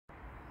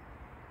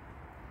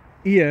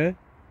Ihr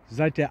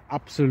seid der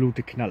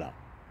absolute Knaller.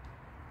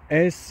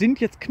 Es sind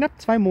jetzt knapp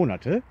 2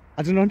 Monate,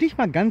 also noch nicht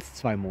mal ganz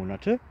 2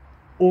 Monate.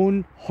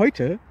 Und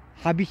heute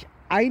habe ich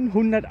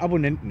 100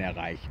 Abonnenten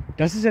erreicht.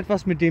 Das ist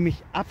etwas, mit dem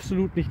ich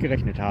absolut nicht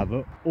gerechnet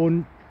habe.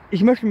 Und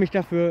ich möchte mich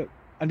dafür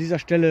an dieser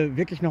Stelle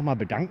wirklich nochmal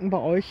bedanken bei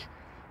euch.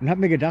 Und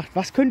habe mir gedacht,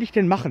 was könnte ich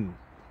denn machen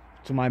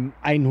zu meinem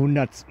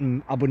 100.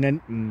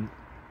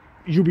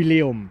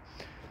 Abonnentenjubiläum?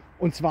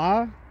 Und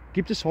zwar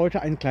gibt es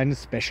heute ein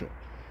kleines Special.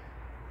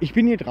 Ich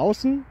bin hier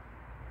draußen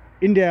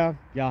in der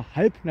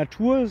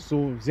Halbnatur,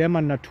 so sehr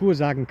man Natur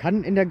sagen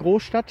kann, in der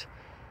Großstadt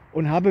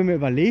und habe mir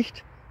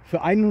überlegt,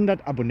 für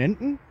 100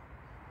 Abonnenten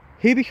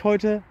hebe ich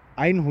heute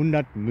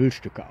 100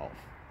 Müllstücke auf.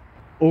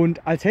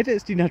 Und als hätte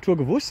es die Natur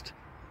gewusst,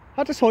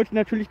 hat es heute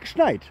natürlich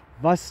geschneit,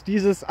 was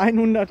dieses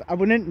 100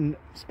 Abonnenten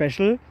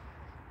Special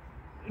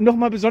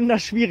nochmal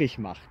besonders schwierig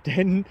macht.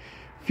 Denn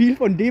viel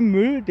von dem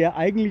Müll, der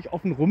eigentlich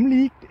offen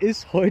rumliegt,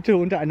 ist heute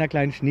unter einer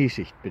kleinen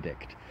Schneeschicht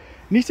bedeckt.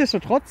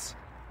 Nichtsdestotrotz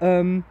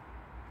nehme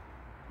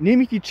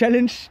ich die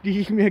Challenge, die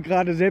ich mir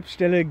gerade selbst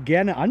stelle,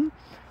 gerne an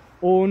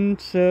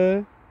und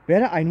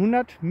werde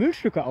 100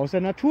 Müllstücke aus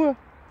der Natur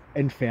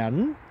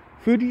entfernen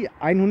für die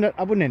 100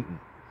 Abonnenten.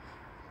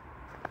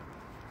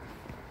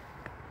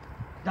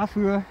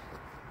 Dafür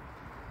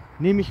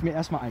nehme ich mir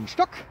erstmal einen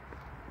Stock,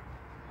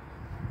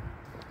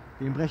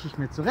 den breche ich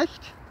mir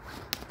zurecht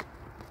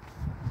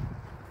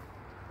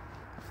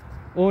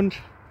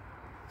und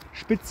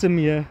spitze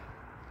mir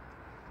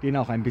den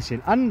auch ein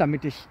bisschen an,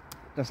 damit ich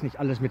das nicht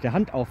alles mit der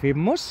Hand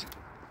aufheben muss.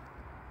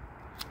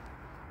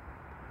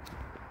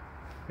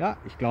 Ja,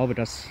 ich glaube,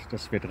 das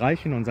wird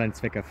reichen und seinen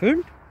Zweck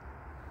erfüllen.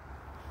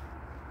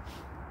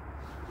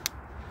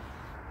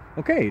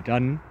 Okay,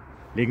 dann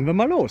legen wir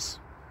mal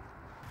los.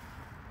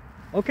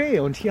 Okay,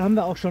 und hier haben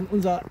wir auch schon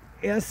unser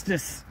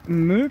erstes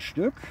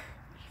Müllstück.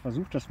 Ich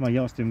versuche das mal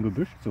hier aus dem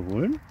Gebüsch zu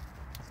holen.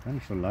 Das ist gar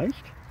nicht so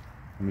leicht,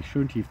 nämlich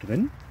schön tief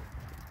drin.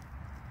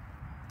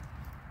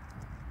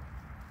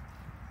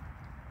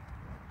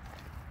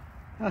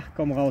 Ach,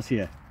 komm raus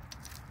hier.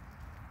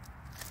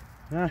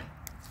 Na,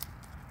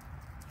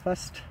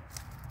 fast.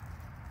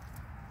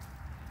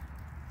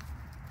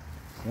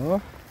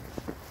 So.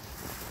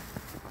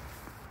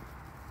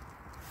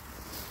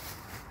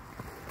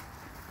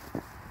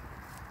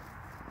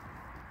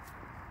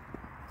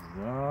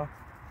 So, da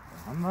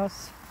haben wir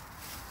es.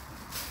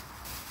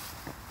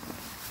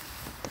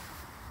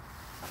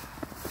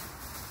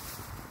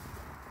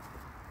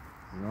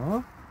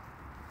 So.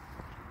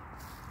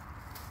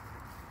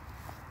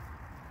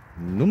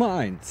 Nummer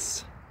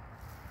 1.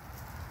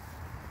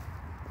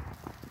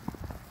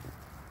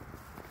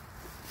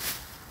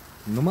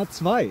 Nummer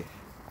 2.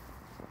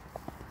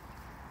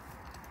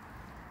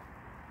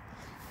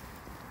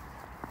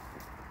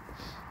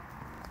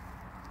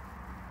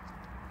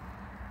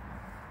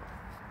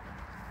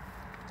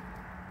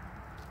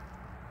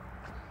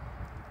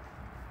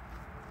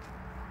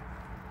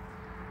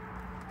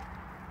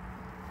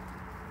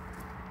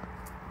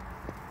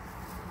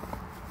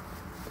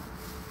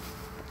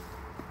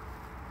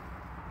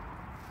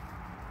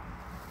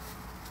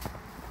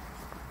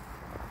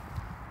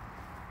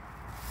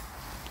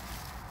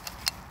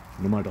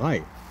 Nummer 3.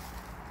 Ja.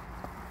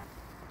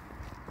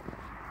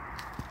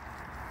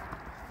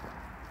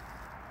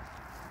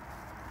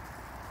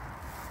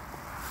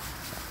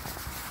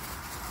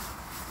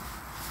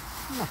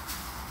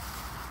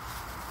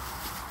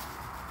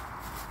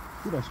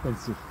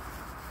 Widerspenstig.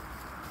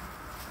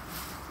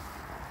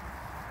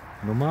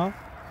 Nummer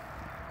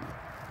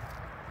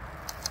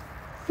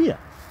 4.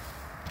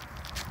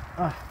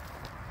 Ah.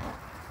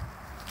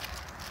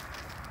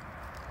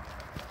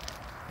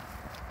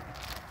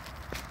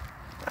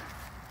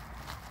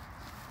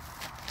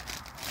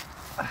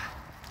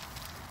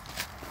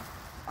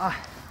 Ah.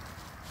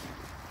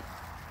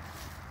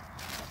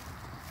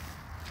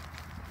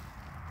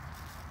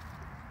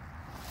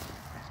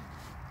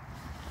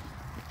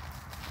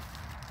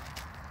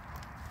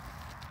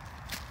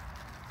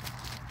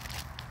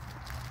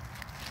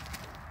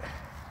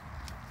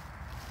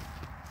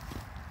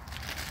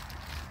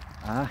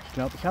 Ah, ich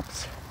glaube, ich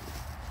hab's.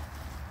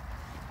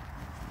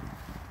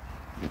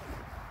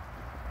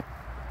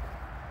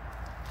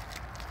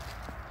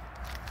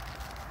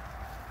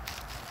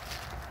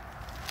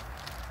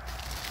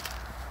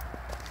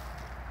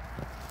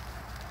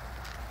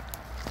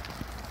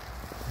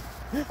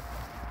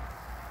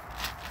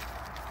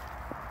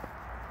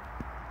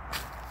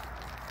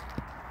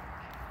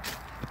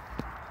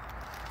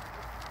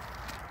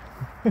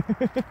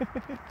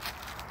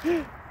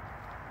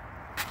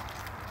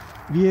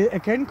 Wie ihr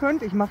erkennen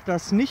könnt, ich mache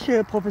das nicht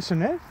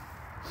professionell.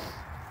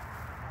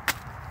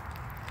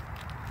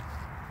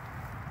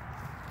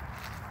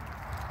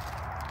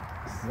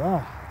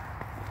 So,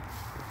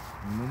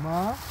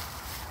 Nummer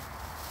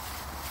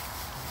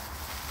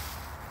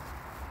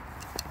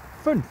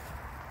 5.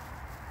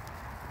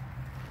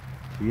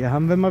 Hier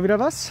haben wir mal wieder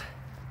was.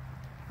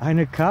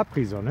 Eine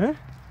Capri-Sonne.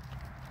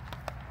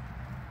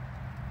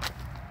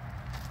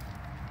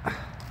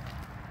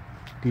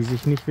 Die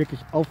sich nicht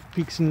wirklich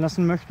aufpieksen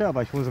lassen möchte,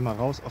 aber ich hole sie mal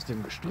raus aus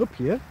dem Gestrüpp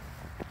hier.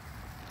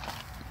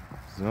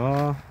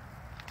 So.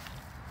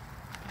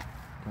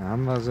 Da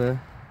haben wir sie.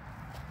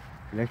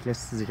 Vielleicht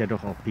lässt sie sich ja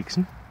doch auch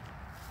pieksen.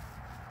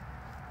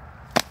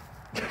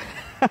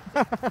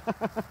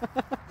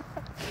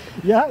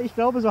 Ja, ich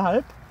glaube so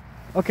halb.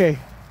 Okay.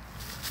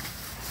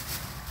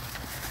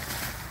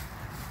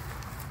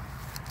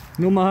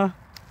 Nummer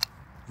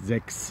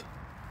 6.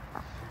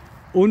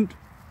 Und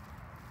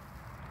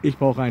ich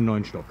brauche einen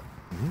neuen Stock.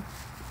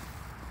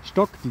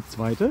 Stock, die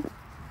zweite.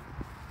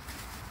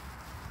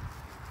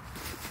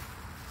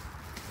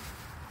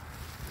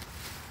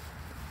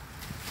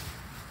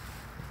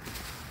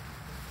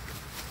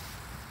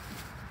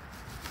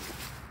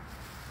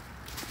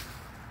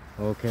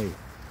 Okay,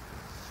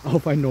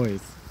 auf ein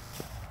neues.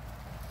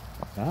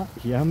 Ja,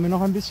 hier haben wir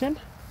noch ein bisschen.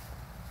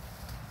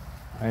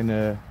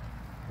 Eine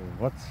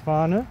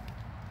Rotzfahne.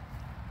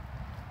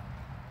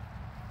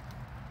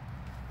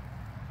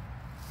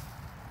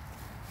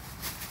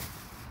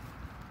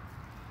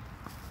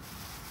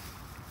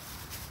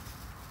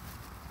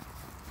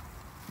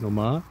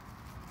 Nummer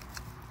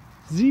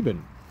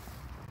 7.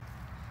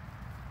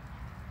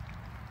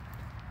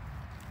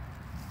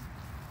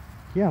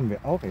 Hier haben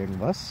wir auch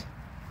irgendwas.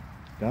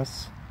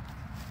 Das.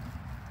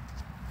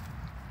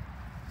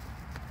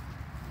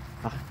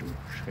 Ach du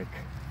Schreck.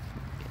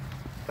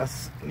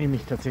 Das nehme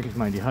ich tatsächlich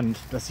mal in die Hand.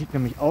 Das sieht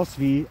nämlich aus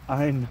wie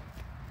ein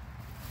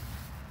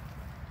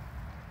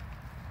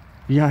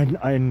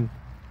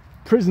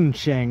Prison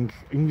Shank.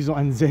 Irgendwie so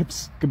ein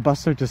selbst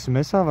gebasteltes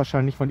Messer.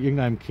 Wahrscheinlich von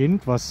irgendeinem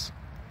Kind, was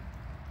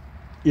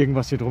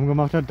irgendwas hier drum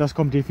gemacht hat. Das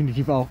kommt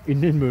definitiv auch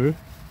in den Müll.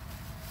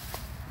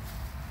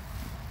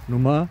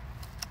 Nummer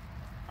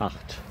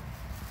 8.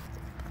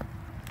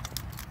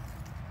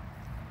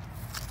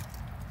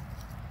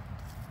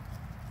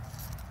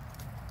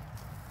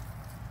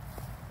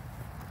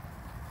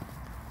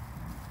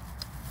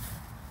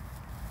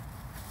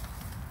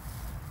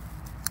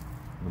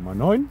 Nummer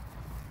 9.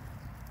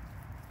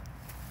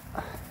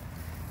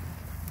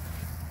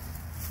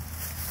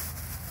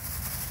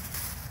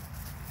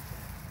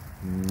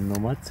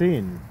 Nummer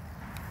 10.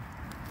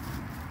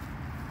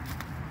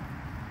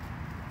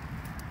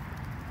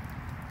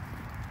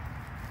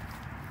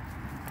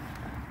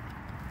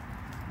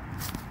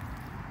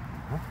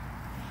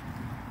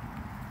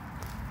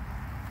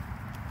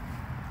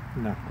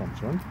 Na, komm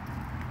schon.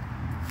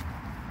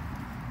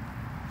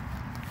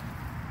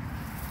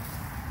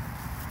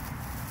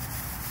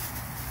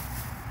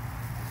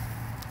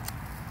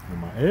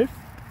 Nummer 11.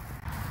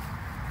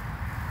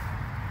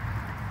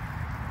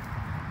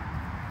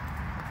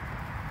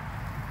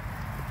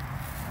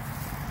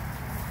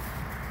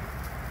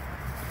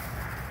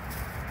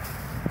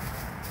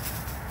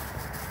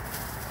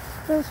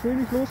 Das will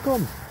nicht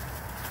loskommen.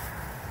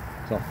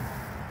 So.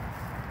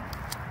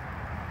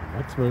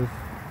 Nummer 12.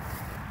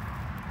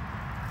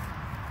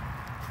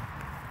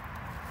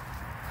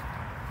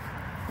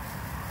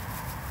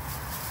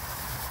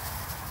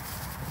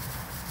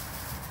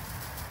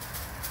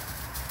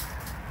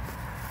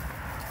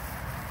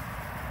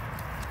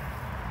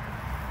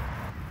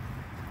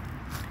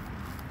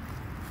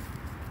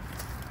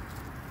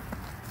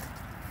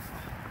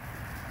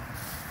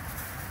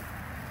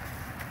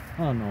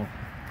 Ah, no.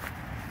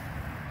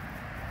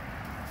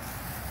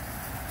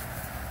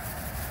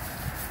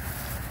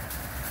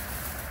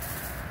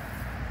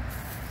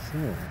 So.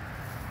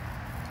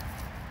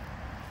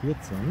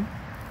 14.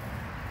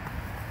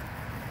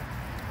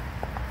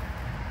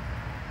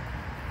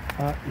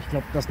 Ah, ich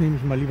glaube, das nehme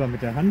ich mal lieber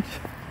mit der Hand.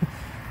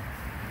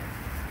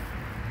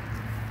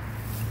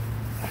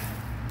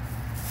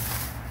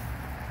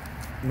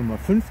 Nummer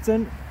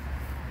 15.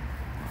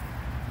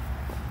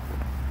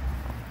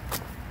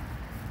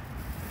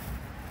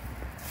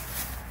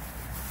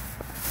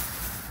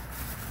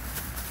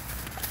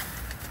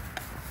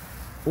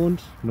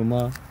 Und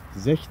Nummer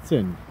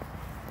 16.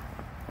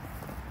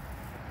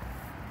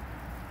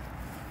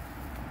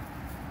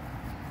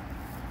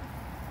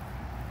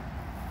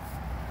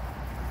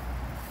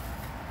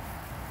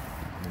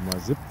 Nummer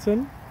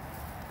 17.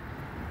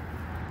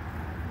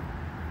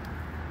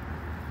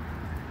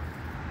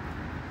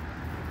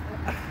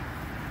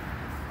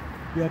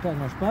 Hier hat er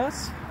noch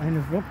Spaß.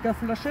 Eine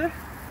Wodkaflasche.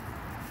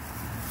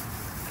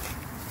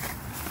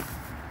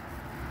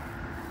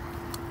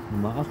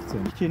 Nummer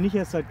 18. Ich hier nicht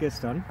erst seit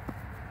gestern.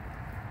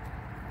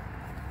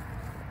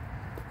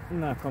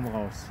 Na, komm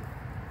raus.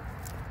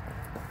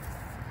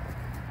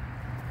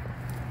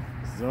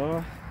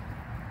 So.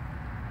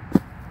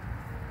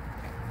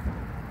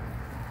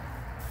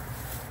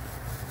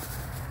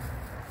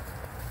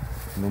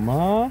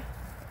 Nummer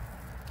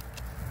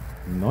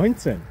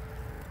 19.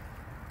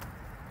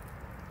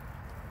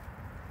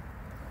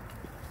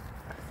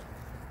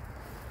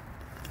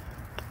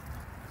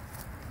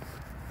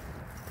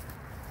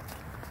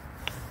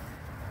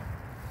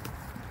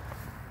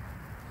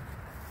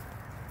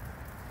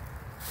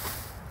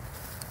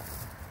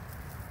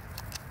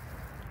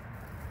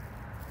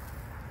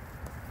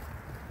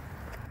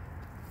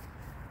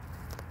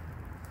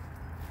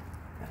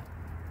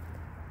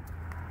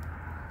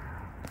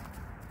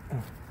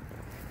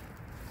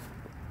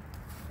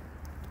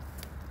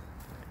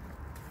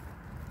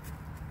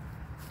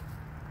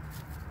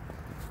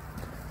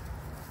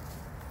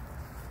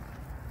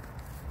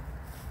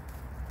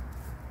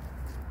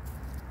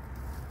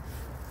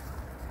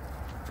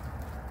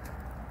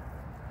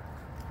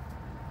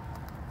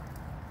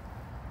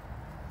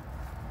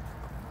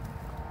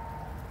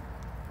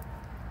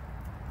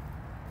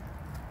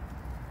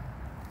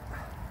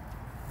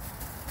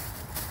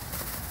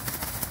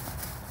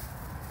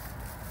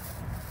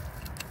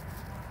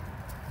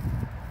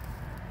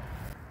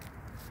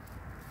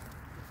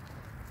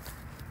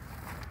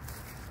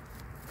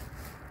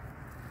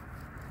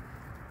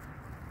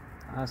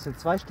 Das sind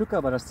 2 Stücke,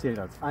 aber das zählt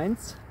als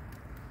 1.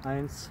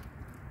 1.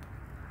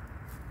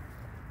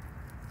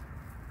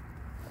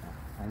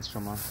 Ja, 1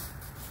 schon mal. Ja.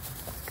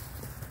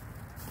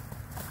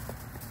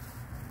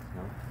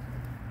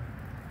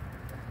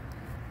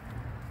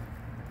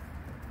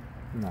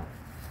 Na.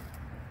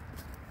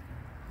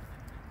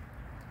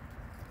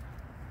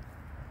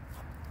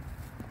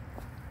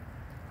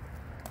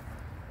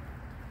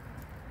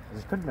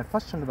 Also ich könnte mir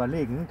fast schon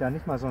überlegen, da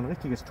nicht mal so ein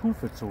richtiges Tool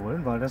für zu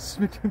holen, weil das ist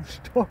mit dem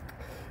Stock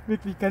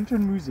wirklich ganz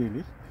schön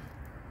mühselig.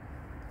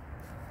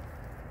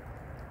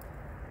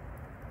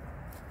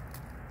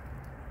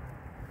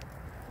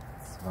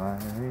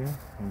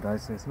 Und da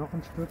ist jetzt noch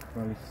ein Stück,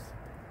 weil ich es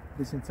ein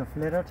bisschen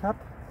zerfleddert habe.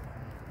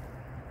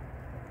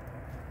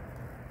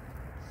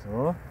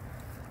 So.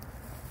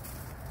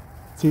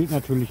 Zählt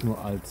natürlich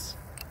nur als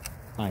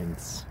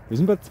 1. Wir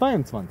sind bei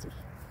 22.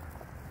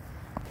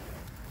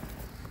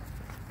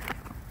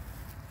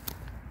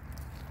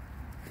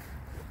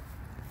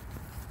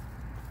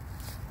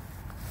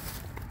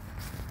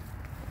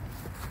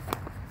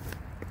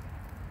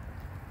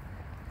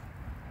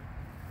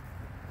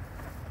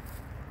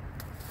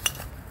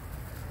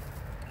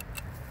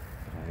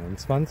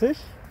 .20.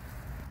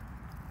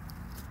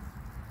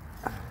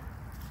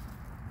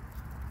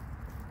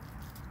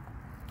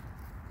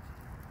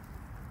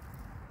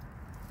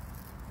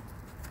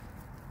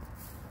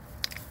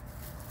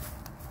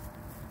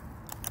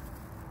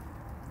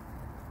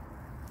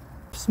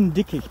 Bisschen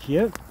dickig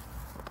hier.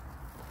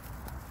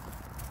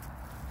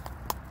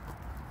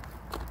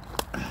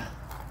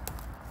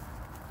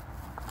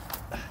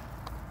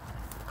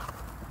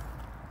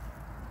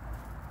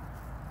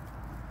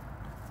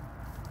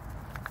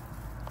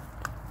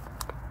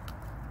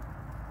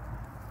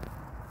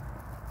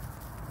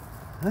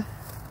 Hä?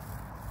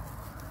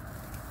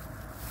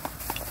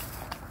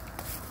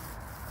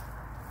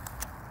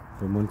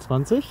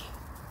 .25.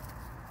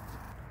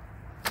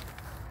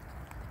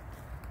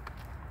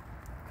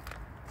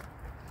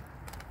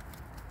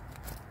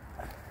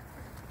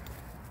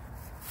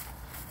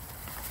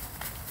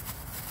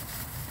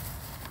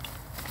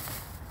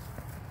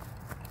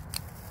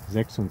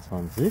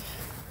 .26.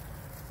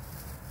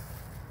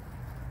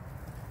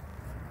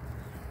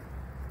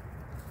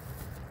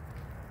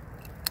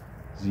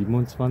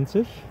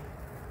 27.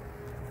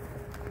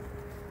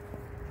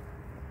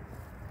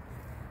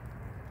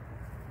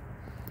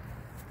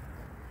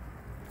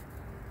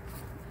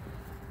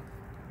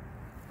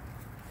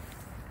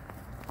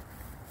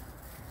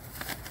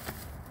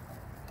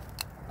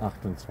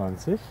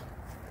 28.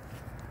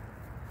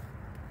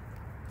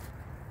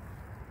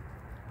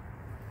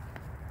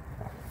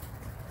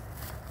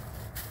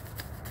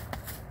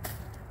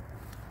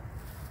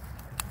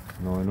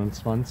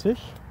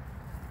 29.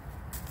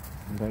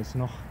 Und da ist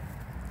noch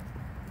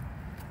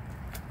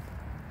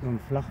so ein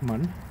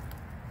Flachmann,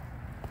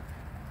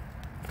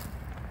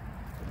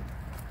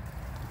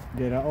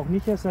 der da auch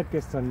nicht erst seit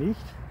gestern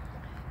liegt.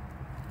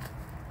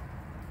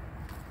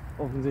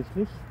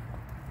 Offensichtlich.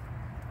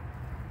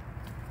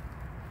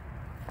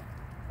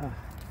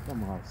 Ach,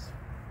 komm raus.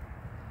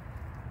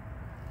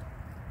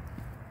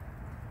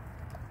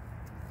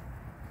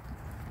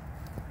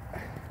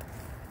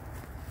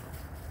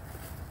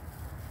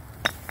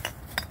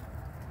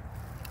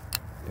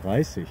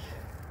 .30.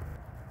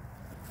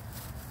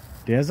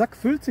 Der Sack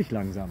füllt sich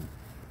langsam.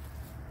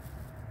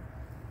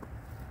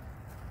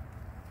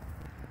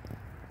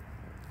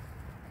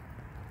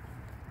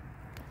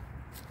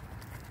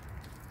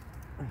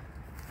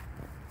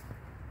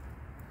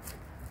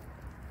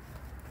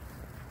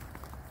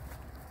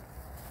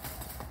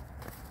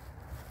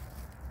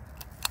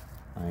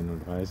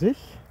 .31.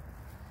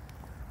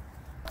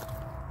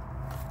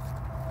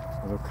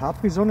 Also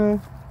Capri-Sonne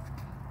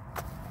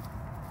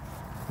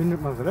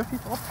findet man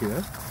relativ oft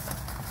hier.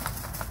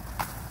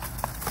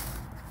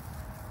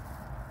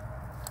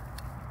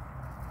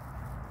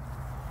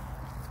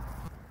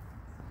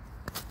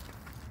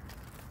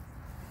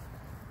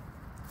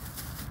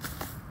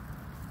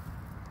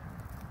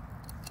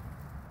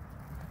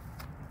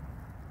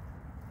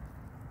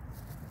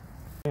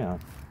 Ja.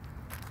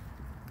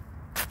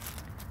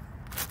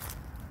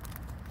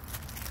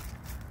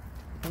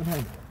 Oh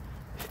nein,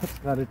 ich habe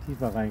es gerade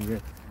tiefer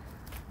reingeschippt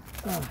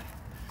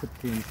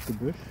hier ins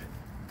Gebüsch.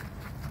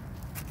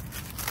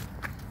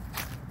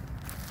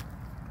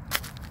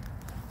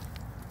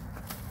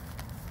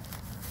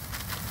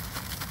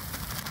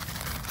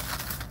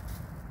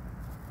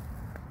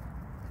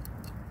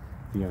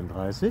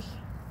 .34.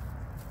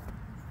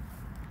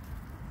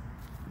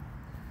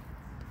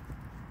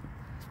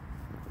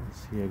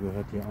 Das hier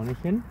gehört hier auch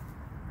nicht hin.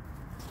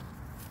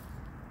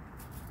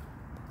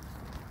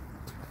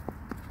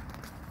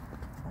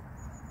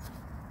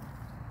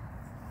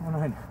 Oh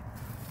nein,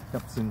 ich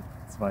habe es in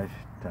 2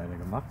 Teile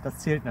gemacht. Das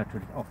zählt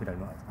natürlich auch wieder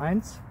nur als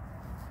 1.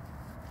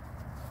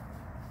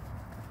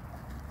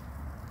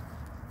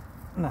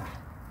 Na.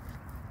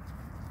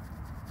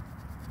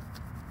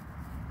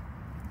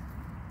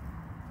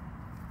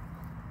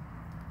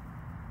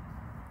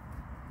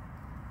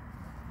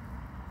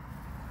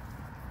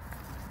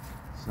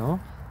 So,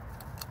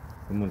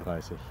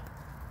 35.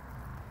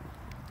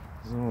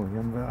 So, hier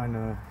haben wir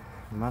eine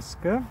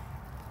Maske.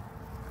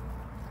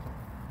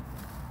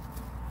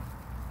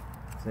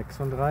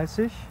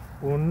 36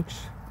 und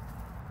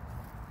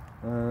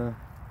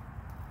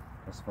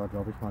das war,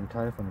 glaube ich, mal ein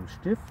Teil von dem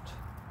Stift.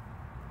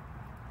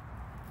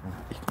 Ja,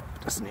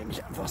 das nehme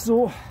ich einfach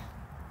so.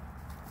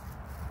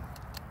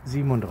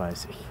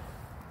 37.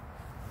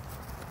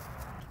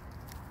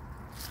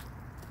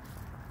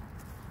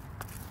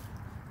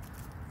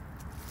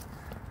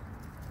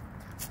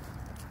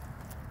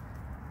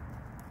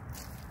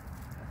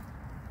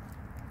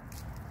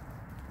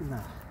 Na.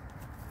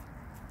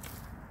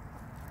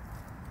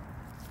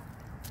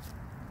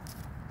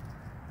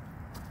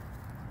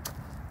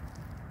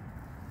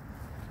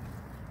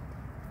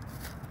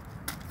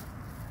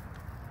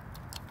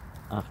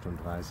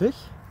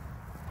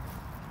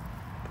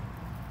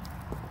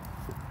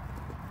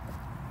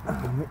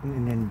 Mitten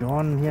in den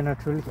Dornen hier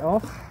natürlich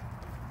auch.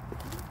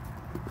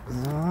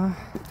 So.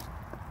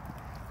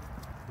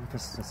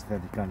 Das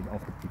werde ich gar nicht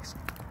aufgepiekst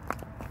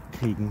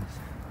kriegen.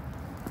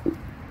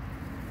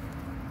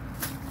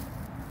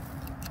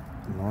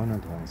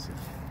 39.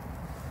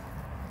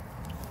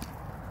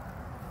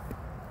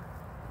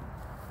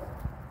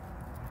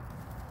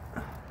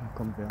 Da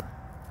kommt wer.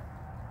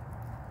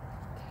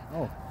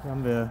 Oh, hier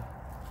haben wir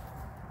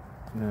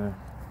eine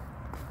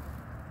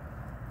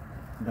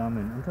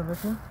Dame in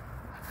Unterwäsche.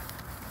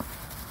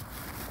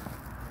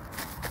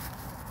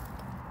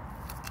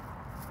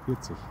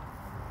 $40.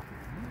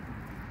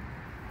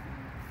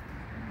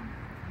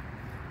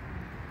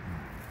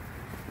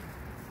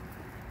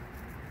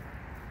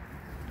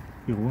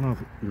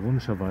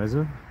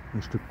 Ironischerweise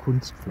ein Stück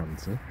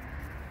Kunstpflanze.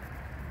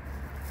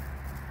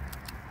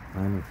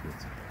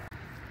 41.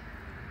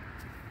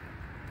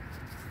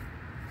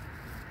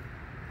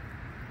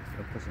 Ich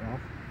glaube das auch.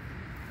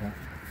 Ja.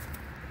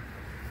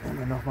 Nehmen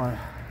wir nochmal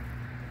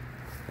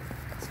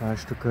 2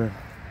 Stücke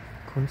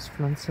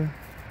Kunstpflanze.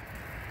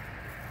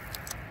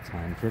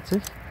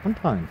 42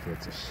 und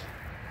 43.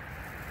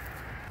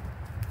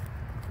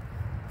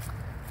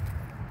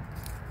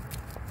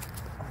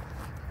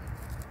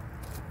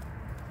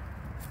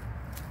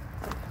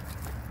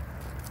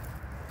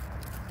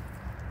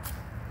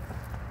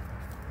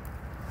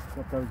 Ich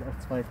glaube, da habe ich auch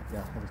 2, ja,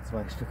 habe ich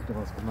 2 Stücke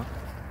daraus gemacht.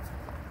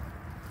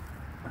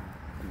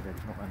 Die werde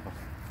ich auch einfach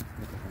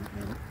mit der Hand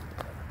nehmen.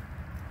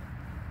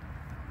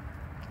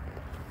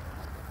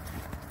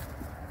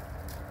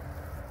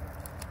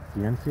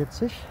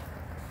 $44.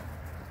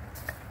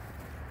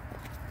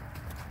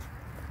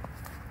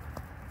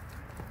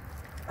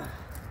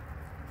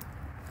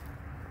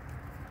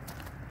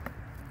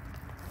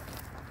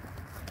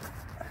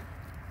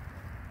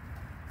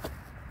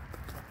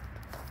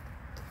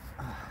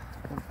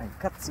 Und ein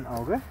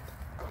Katzenauge.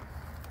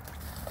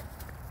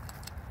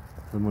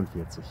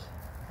 45.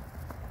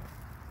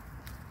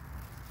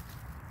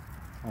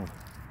 Oh,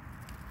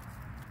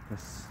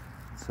 das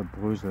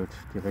zerbröselt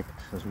direkt.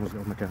 Das muss ich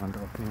auch mit der Hand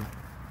aufnehmen.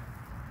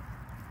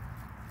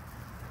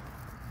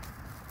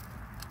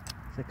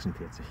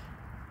 46.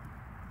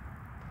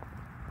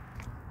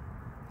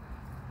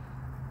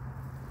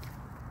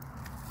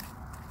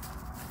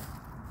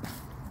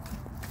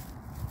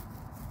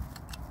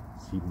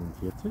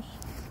 $47.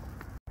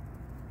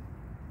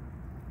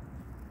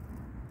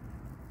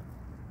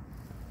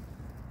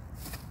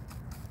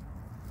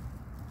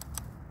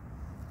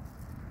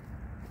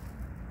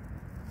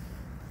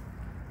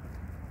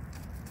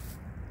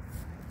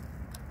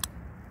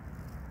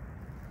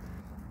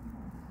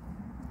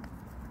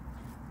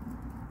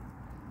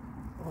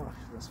 Oh,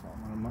 das war auch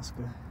mal eine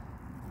Maske.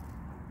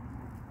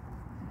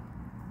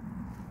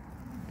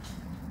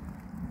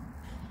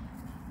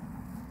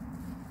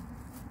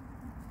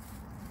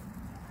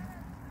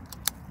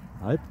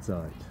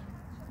 Halbzeit.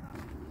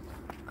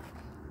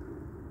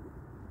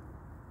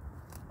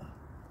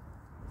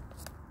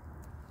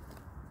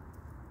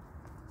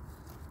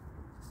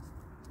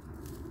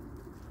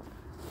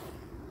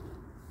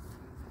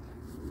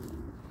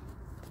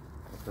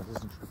 Das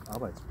ist ein Stück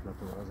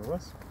Arbeitsplatte oder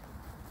sowas.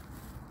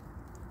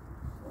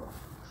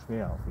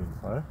 Schwer auf jeden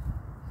Fall.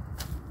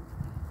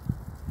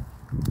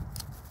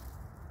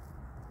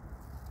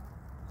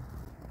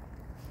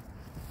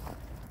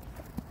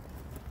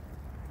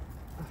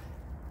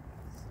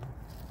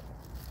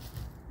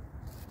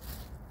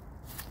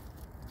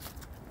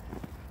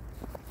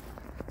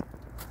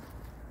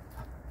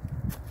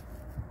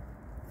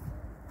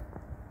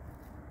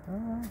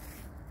 Ah.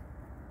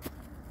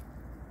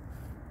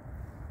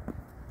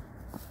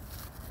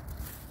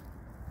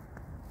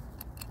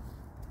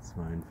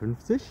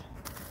 52.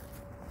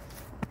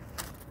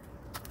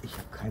 Ich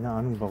habe keine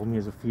Ahnung, warum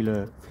hier so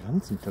viele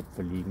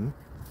Pflanzentöpfe liegen.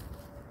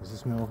 Das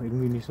ist mir auch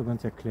irgendwie nicht so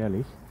ganz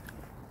erklärlich.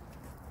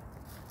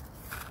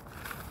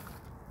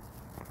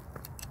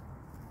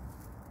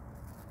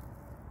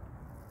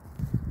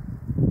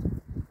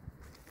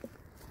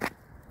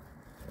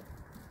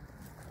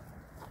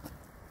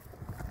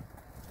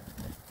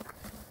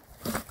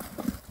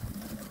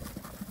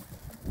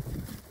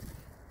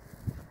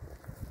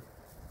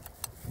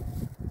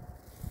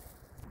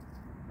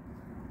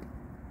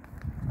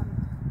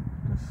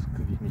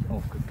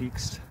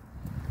 aufpiekst.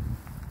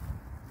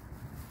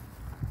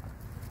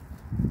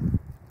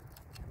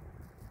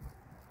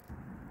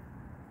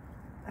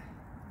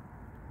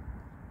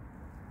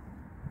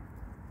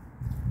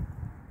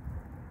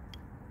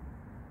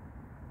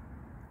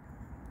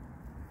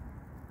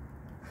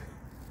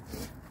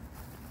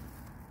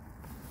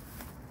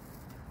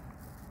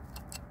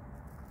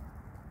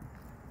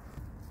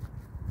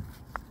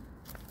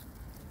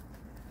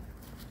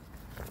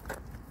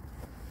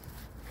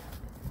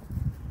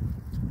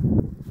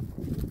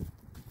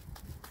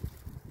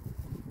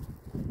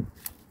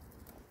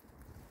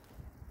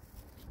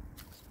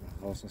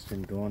 Raus aus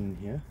den Dornen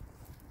hier.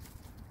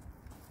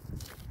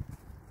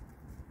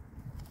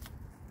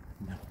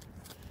 Ja.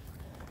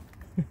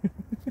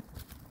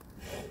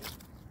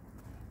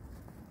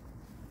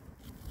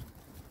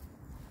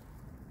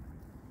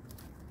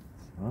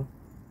 So.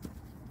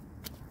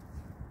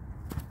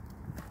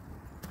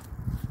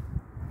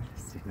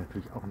 Lässt sich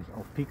natürlich auch nicht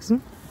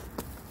aufpieksen.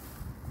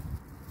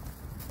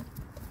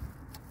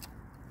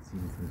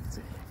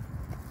 57.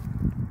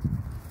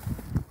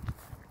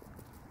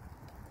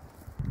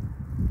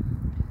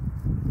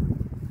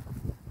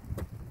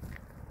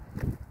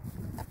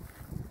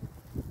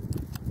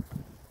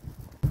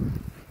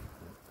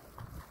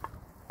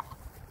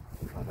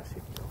 Das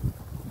hier geht auch.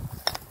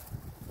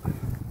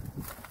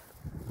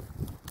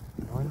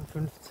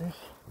 59.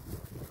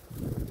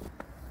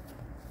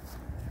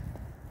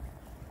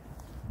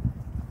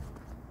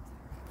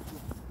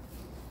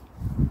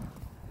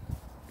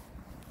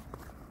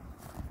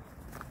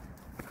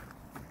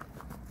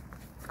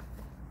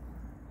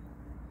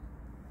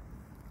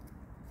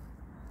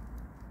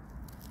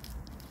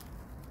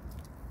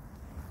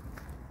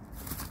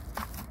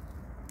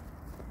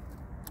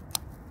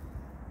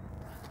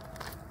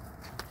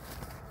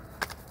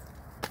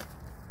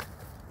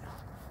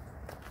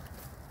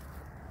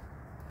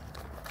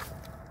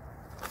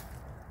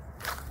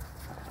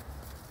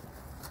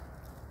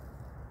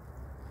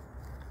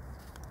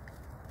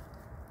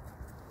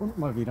 Und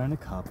mal wieder eine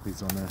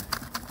Capri-Sonne.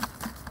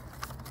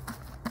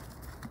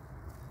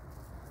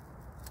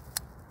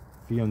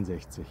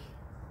 64.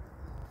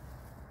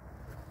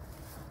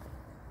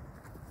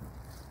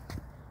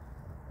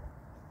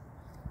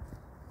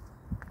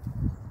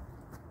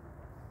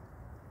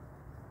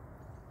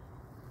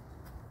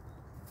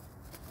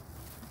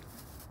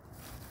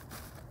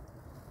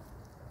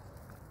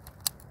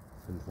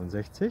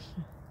 Fünfundsechzig.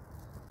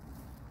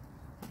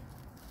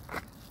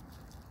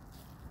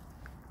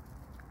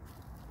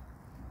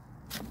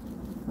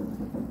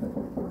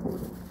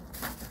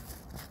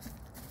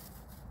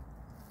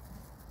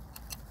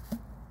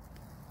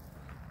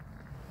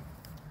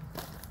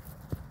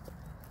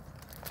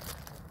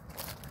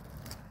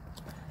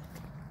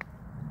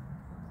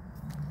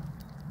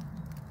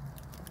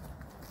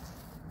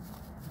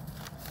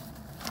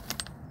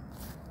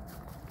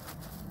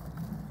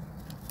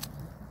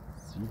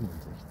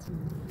 67.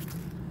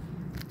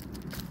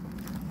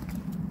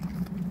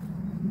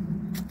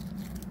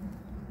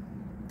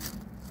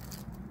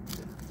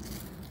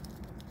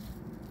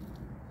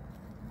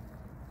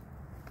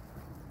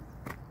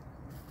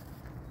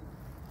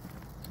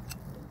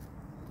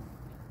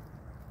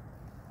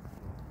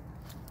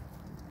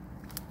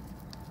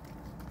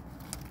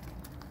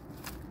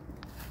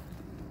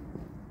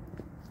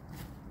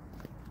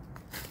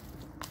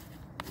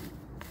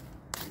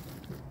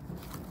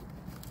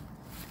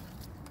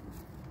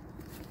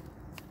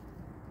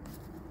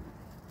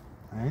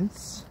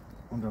 Eins,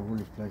 und da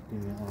hole ich gleich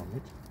den hier auch noch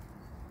mit.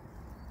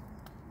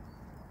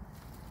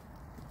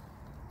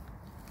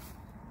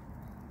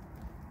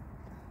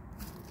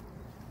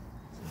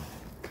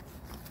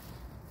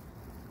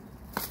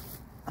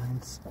 So.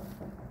 1,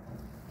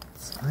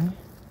 2,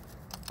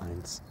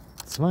 1,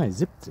 2,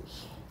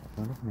 70.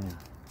 War noch mehr.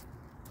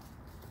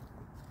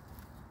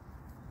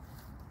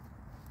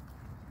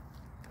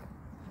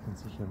 Ich bin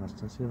sicher, was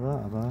das hier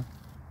war, aber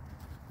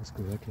das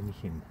gehört hier nicht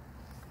hin.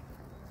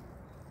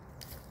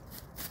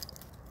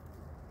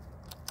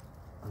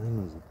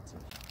 71,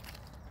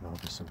 glaube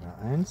ich sogar.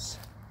 1,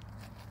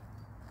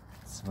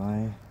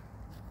 2,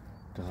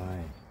 3.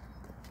 Dann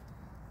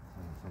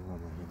fangen wir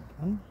mal hier mit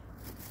an.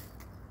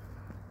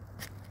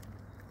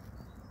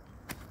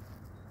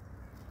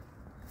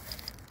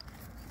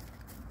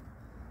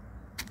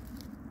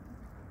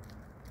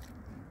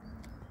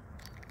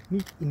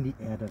 Nicht in die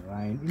Erde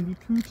rein, in die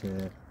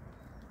Tüte.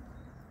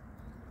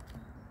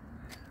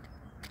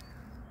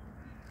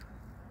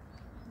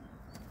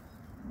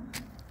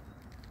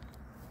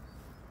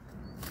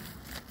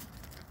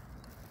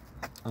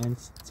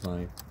 Eins,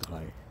 zwei,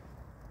 drei.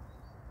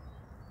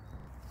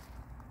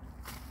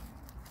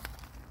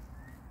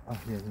 Ach,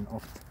 hier sind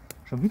oft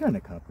schon wieder eine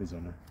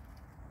Capri-Sonne.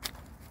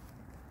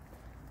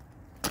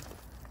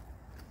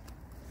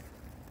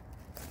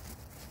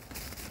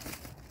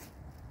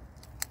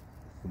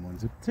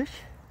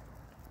 Fünfundsiebzig.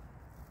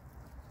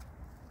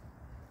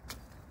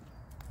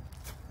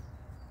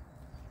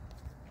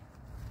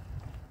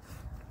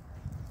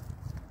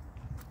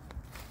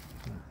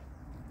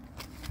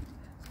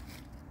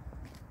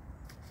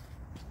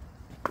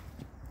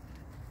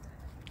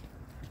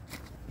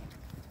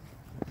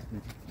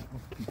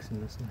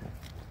 lassen.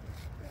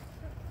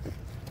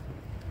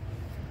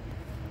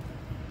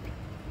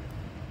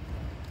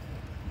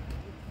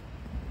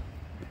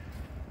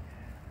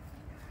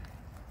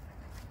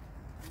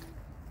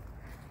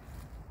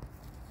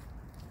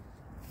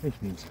 Ich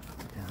nehme es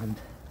mit der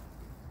Hand.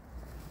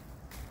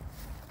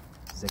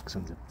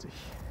 76.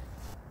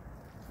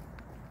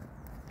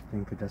 Ich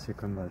denke, das hier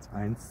können wir als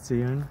 1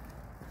 zählen,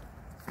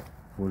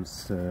 obwohl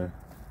es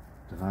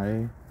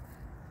 3,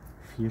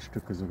 4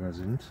 Stücke sogar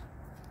sind.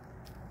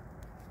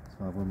 Das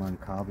war wohl mal ein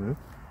Kabel.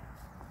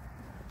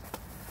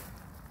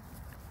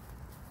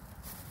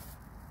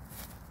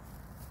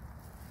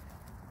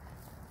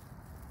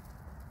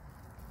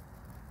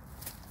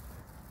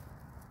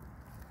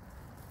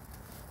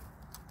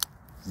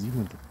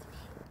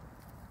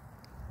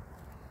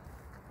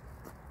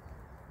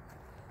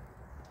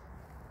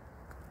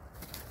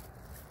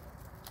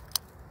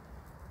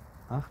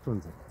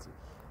 Achtundsechzig.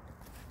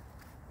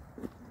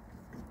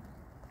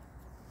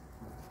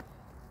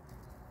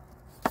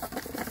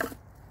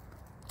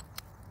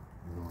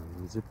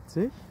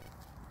 79.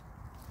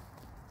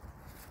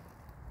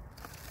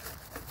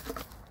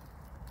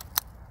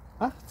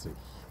 80.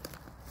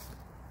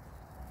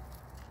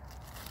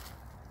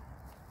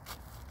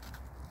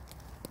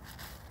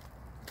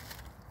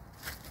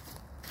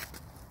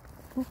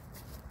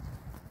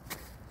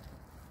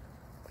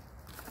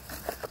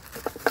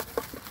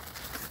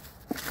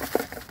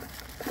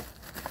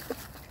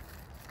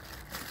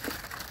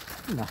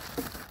 'Na,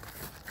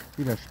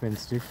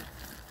 widerspenstig.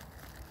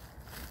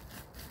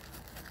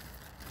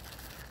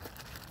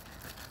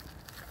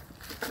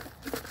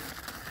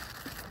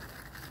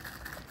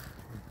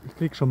 Ich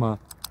klicke schon mal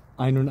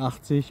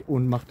 81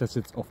 und mache das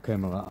jetzt auf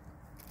Kamera.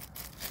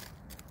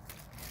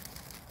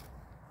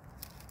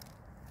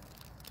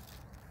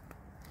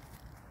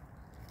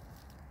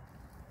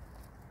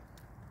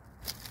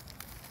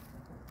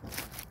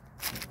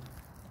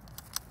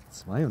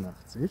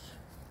 Zweiundachtzig.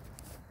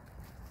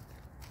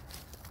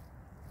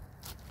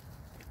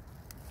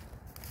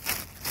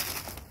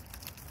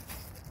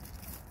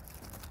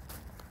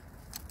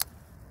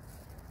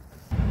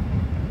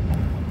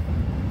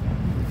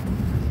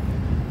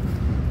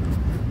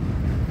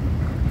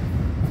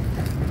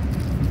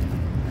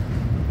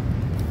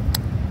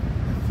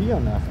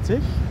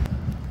 84.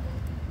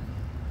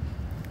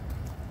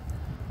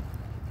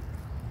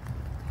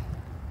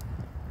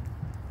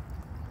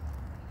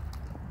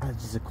 Also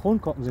diese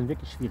Kronkorken sind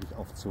wirklich schwierig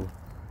aufzu.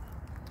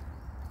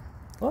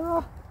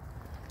 Ah,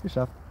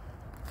 geschafft.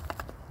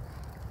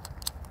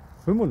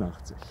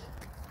 85.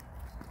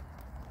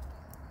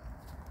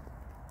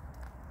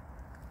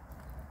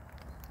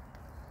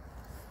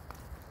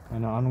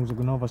 Keine Ahnung so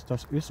genau, was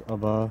das ist,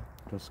 aber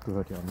das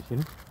gehört ja auch nicht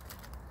hin.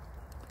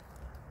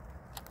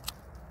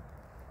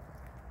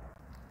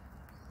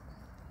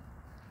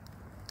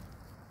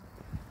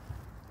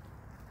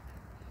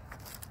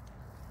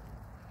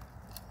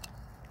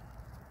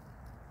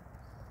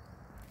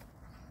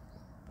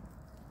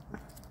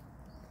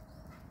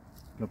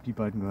 Ich glaube, die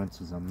beiden gehören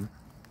zusammen.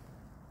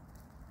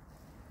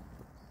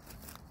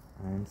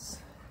 1.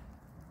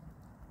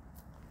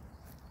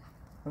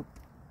 Hopp.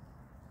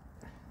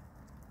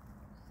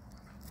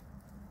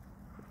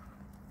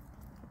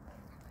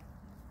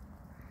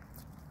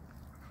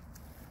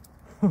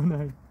 Oh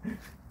nein.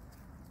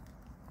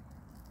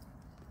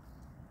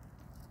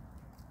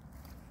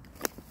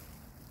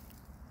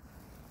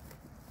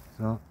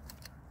 So,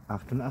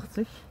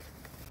 88.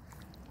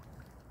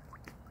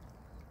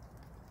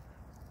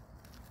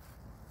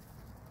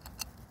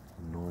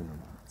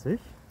 89.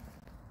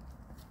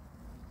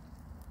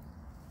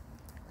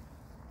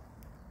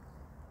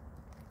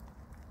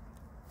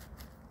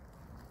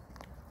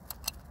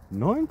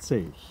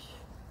 90.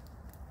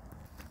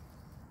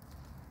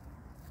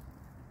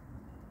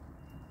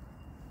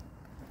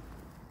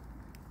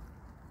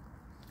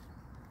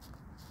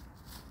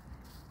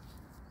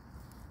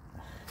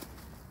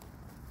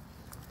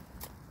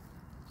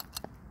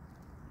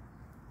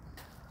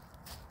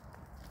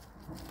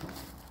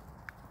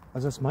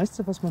 Also das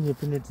meiste, was man hier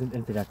findet, sind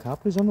entweder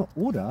Capri-Sonne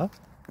oder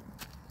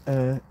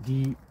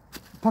die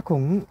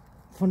Packungen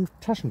von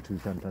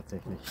Taschentüchern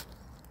tatsächlich.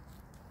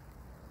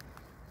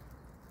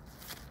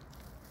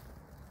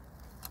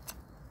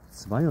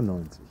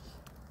 Zweiundneunzig.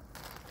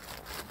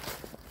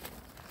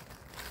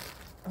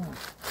 Oh.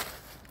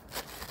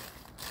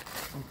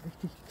 Und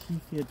richtig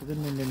tief hier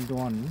drin in den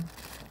Dornen.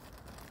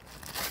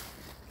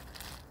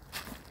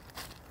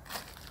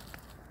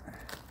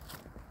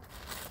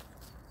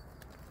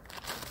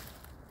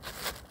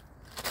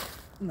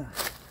 Na.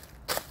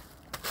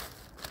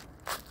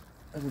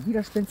 Also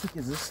widerspenstig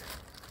ist es.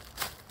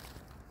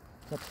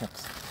 Ich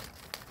hab's.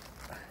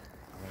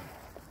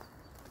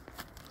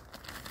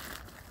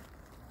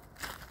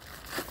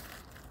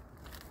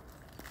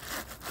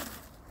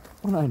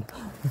 Oh nein.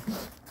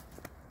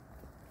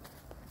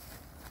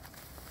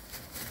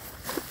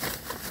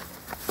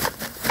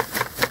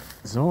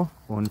 So,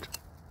 und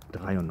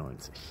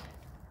 93.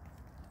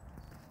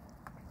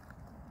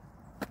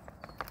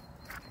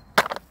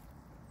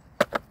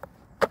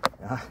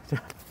 Ja, da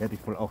werde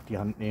ich wohl auch die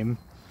Hand nehmen.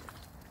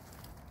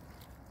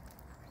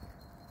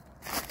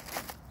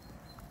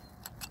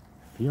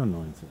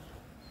 94.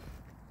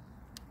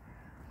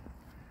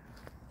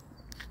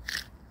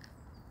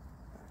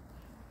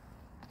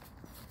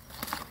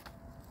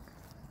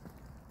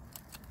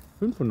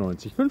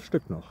 95, 5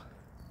 Stück noch.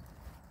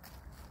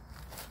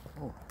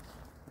 Oh.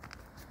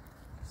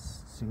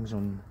 Das ist so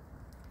ein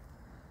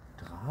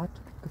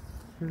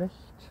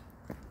Drahtgeflecht.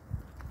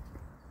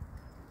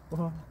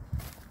 Oh.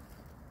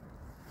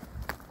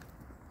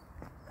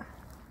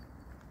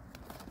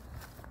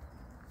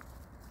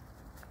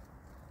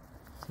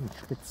 Ziemlich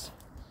spitz.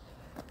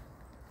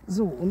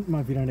 So, und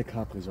mal wieder eine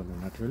Capri-Sonne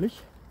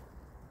natürlich.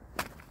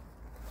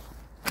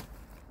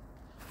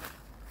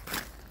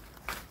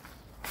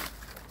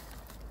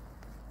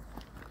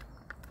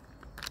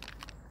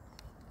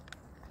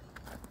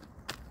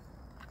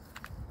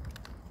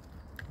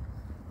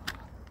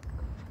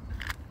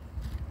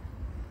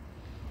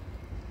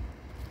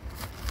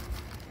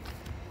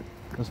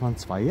 Das waren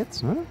 2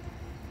 jetzt, ne?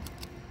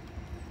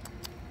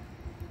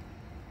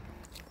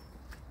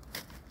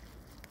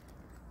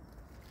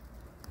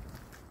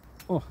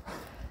 Oh.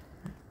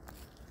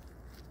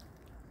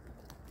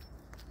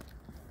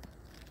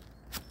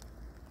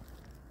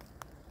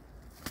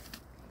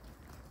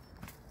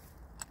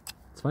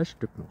 Zwei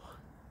Stück noch.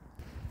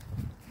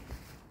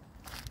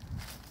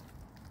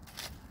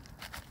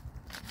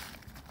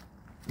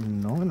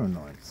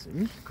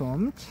 $99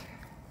 kommt.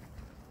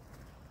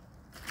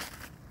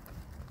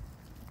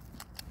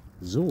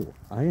 So,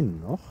 einen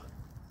noch.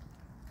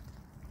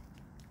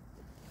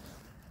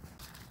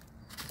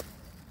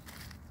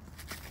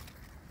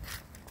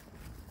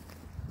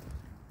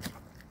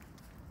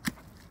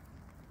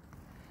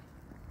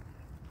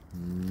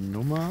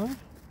 Nummer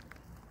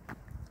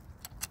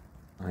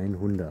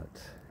 100.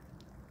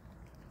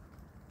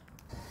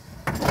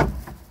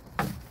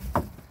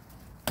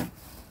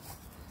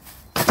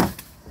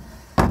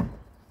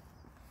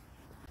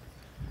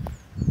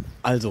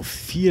 Also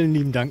vielen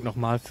lieben Dank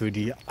nochmal für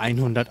die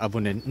 100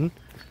 Abonnenten.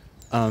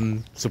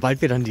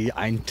 Sobald wir dann die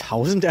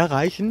 1000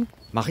 erreichen,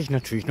 mache ich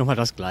natürlich nochmal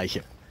das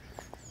Gleiche.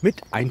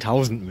 Mit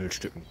 1000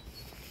 Müllstücken.